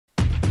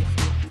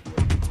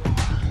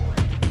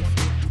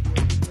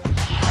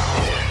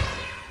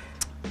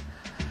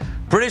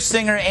British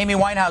singer Amy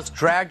Winehouse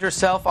dragged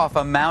herself off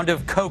a mound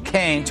of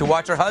cocaine to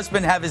watch her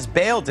husband have his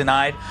bail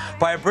denied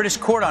by a British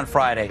court on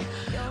Friday.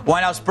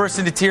 Winehouse burst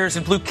into tears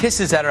and blew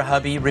kisses at her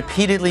hubby,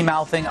 repeatedly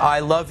mouthing, "I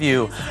love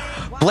you."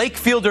 Blake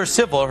Fielder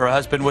Civil, her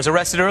husband, was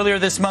arrested earlier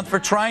this month for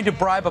trying to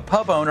bribe a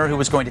pub owner who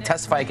was going to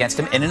testify against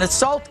him in an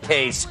assault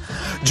case.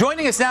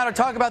 Joining us now to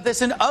talk about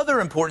this and other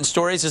important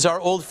stories is our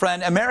old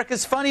friend,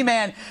 America's funny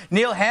man,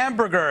 Neil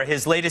Hamburger.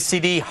 His latest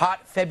CD, Hot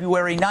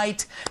February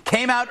Night,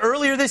 came out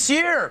earlier this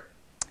year.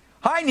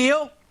 Hi,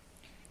 Neil.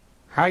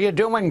 How you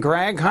doing,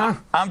 Greg, huh?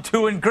 I'm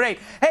doing great.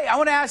 Hey, I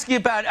want to ask you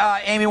about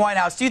Amy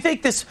Winehouse. Do you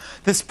think this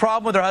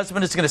problem with her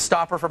husband is going to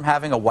stop her from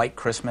having a white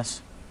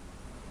Christmas?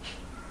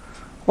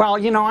 Well,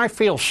 you know, I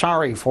feel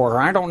sorry for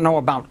her. I don't know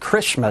about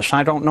Christmas.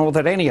 I don't know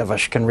that any of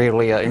us can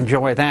really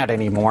enjoy that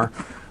anymore.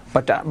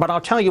 But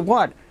I'll tell you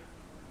what,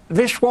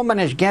 this woman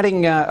is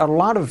getting a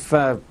lot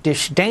of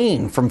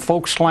disdain from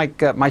folks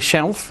like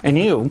myself and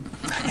you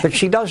that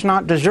she does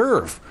not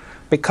deserve.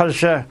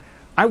 Because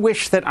I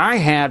wish that I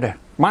had...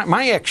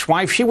 My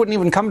ex-wife, she wouldn't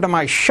even come to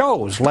my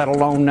shows, let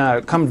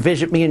alone come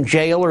visit me in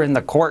jail or in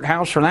the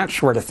courthouse or that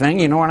sort of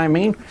thing. You know what I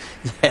mean?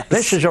 Yes.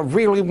 This is a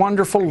really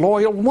wonderful,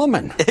 loyal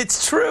woman.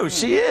 It's true,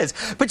 she is.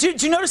 But do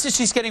you notice that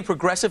she's getting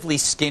progressively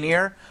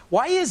skinnier?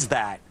 Why is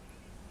that?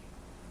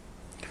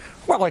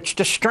 Well, it's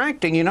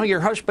distracting. You know,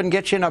 your husband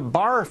gets in a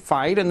bar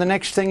fight, and the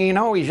next thing you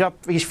know,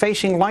 he's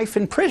facing life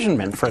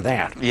imprisonment for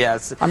that.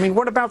 Yes. I mean,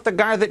 what about the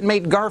guy that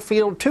made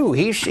Garfield 2?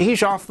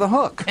 He's off the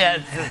hook. Yeah,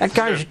 that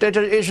guy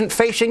isn't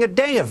facing a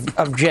day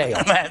of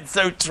jail. That's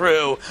so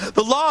true.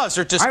 The laws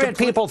are just... I've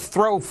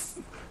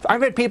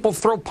had people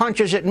throw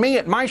punches at me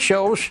at my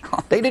shows.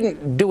 They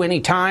didn't do any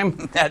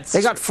time.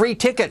 They got free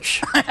tickets.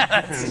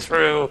 That's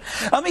true.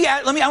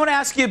 I want to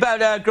ask you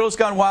about Girls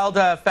Gone Wild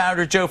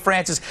founder Joe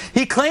Francis.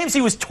 He claims he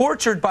was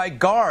tortured by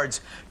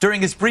guards during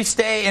his brief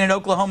stay in an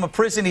Oklahoma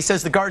prison. He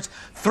says the guards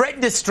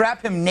threatened to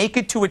strap him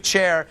naked to a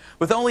chair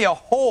with only a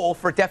hole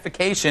for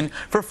defecation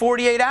for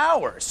 48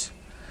 hours.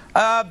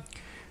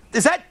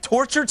 Is that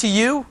torture to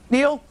you,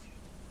 Neil?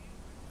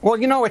 Well,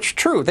 you know, it's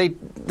true.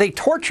 They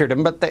tortured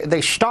him, but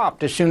they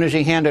stopped as soon as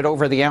he handed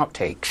over the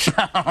outtakes.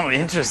 Oh,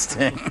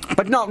 interesting.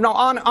 But no,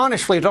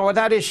 honestly, though,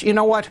 that is, you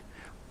know what?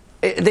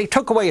 They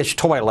took away his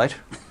toilet,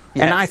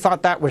 yes. And I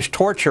thought that was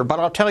torture. But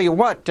I'll tell you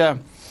what,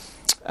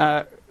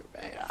 I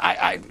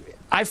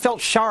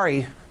felt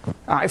sorry.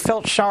 I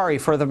felt sorry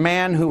for the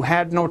man who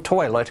had no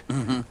toilet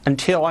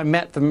until I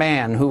met the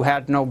man who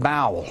had no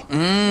bowel.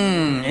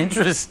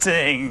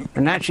 Interesting.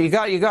 And that's you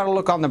got to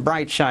look on the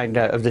bright side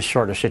of this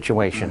sort of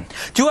situation.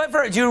 Do you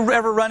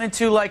ever run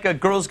into like a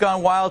Girls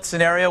Gone Wild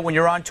scenario when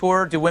you're on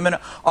tour? Do women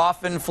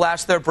often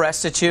flash their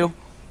breasts at you?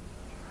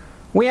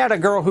 We had a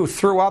girl who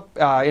threw up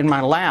in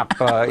my lap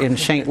in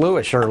St.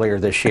 Louis earlier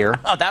this year.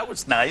 Oh, that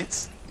was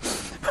nice.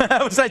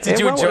 That was nice. Did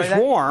you enjoy that? It was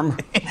warm.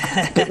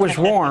 It was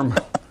warm.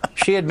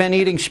 She had been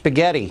eating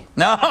spaghetti.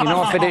 No. You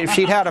know, if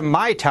she'd had a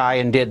Mai Tai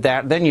and did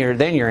that, then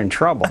you're in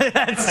trouble.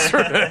 That's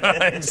true.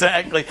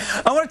 Exactly.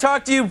 I want to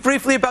talk to you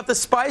briefly about the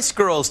Spice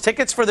Girls.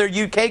 Tickets for their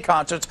UK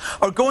concerts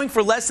are going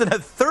for less than a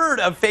third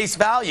of face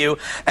value,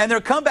 and their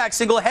comeback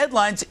single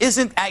Headlines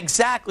isn't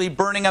exactly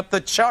burning up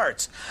the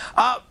charts.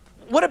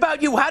 What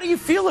about you? How do you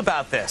feel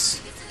about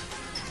this?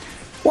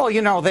 Well,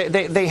 you know,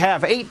 they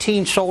have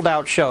 18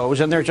 sold-out shows,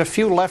 and there's a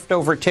few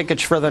leftover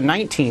tickets for the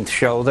 19th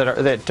show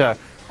that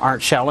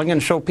aren't selling,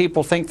 and so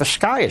people think the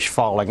sky is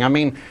falling. I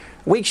mean,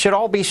 we should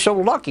all be so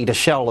lucky to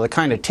sell the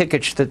kind of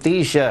tickets that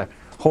these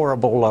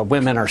horrible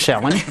women are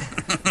selling.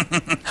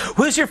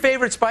 Who's your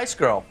favorite Spice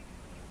Girl?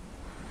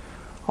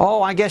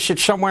 Oh, I guess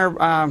it's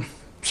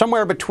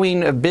somewhere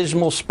between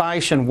Abysmal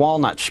Spice and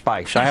Walnut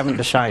Spice. I haven't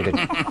decided.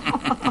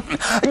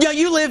 Yeah,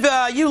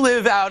 you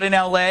live out in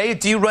L.A.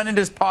 Do you run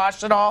into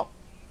Posh at all?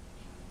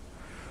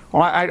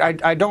 Well,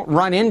 I don't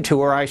run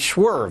into her, I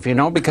swerve, you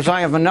know, because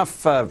I have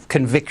enough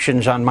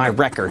convictions on my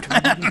record.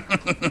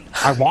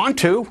 I want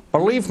to,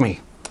 believe me.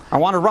 I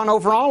want to run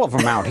over all of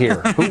them out here.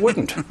 Who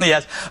wouldn't?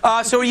 Yes.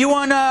 So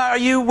when are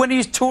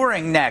you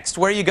touring next?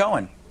 Where are you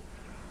going?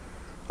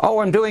 Oh,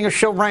 I'm doing a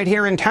show right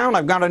here in town.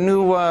 I've got a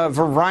new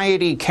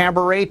variety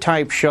cabaret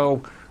type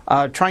show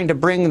trying to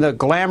bring the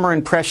glamour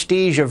and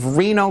prestige of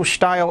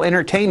Reno-style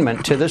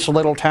entertainment to this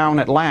little town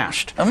at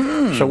last.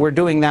 So we're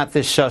doing that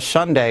this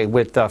Sunday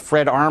with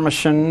Fred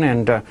Armisen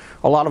and a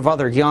lot of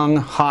other young,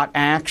 hot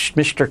acts,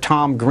 Mr.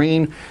 Tom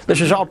Green.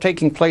 This is all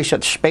taking place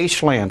at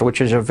Spaceland,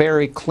 which is a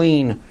very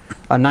clean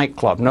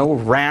nightclub. No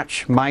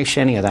rats, mice,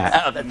 any of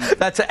that. Oh,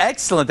 that's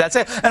excellent. That's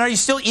it. And are you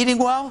still eating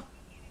well?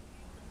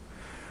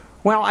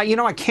 Well,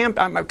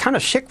 I'm kind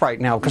of sick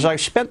right now because I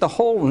spent the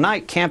whole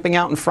night camping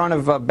out in front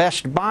of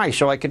Best Buy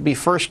so I could be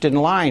first in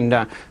line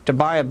to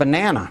buy a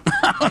banana.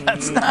 Oh,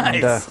 that's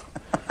nice.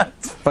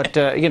 But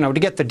you know, to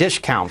get the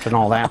discount and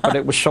all that, but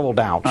it was sold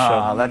out.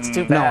 Oh, that's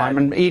too bad. No,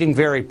 I'm eating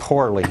very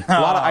poorly. A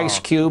lot of ice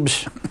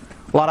cubes,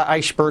 a lot of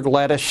iceberg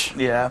lettuce.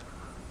 Yeah.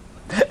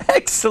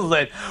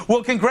 Excellent.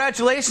 Well,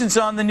 congratulations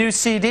on the new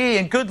CD,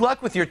 and good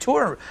luck with your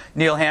tour,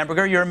 Neil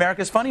Hamburger. You're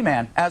America's funny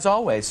man, as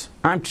always.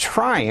 I'm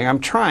trying,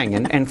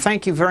 and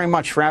thank you very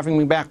much for having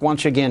me back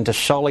once again to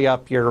sully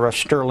up your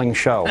sterling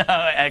show.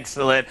 Oh,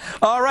 excellent.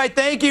 All right,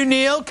 thank you,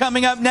 Neil.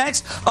 Coming up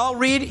next, I'll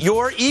read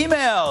your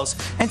emails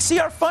and see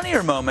our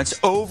funnier moments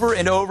over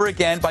and over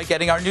again by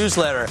getting our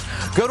newsletter.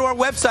 Go to our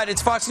website.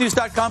 It's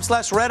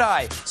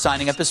foxnews.com/redeye.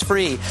 Signing up is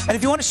free. And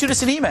if you want to shoot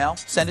us an email,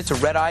 send it to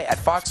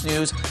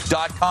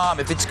redeye@foxnews.com.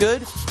 If it's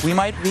good, we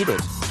might read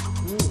it.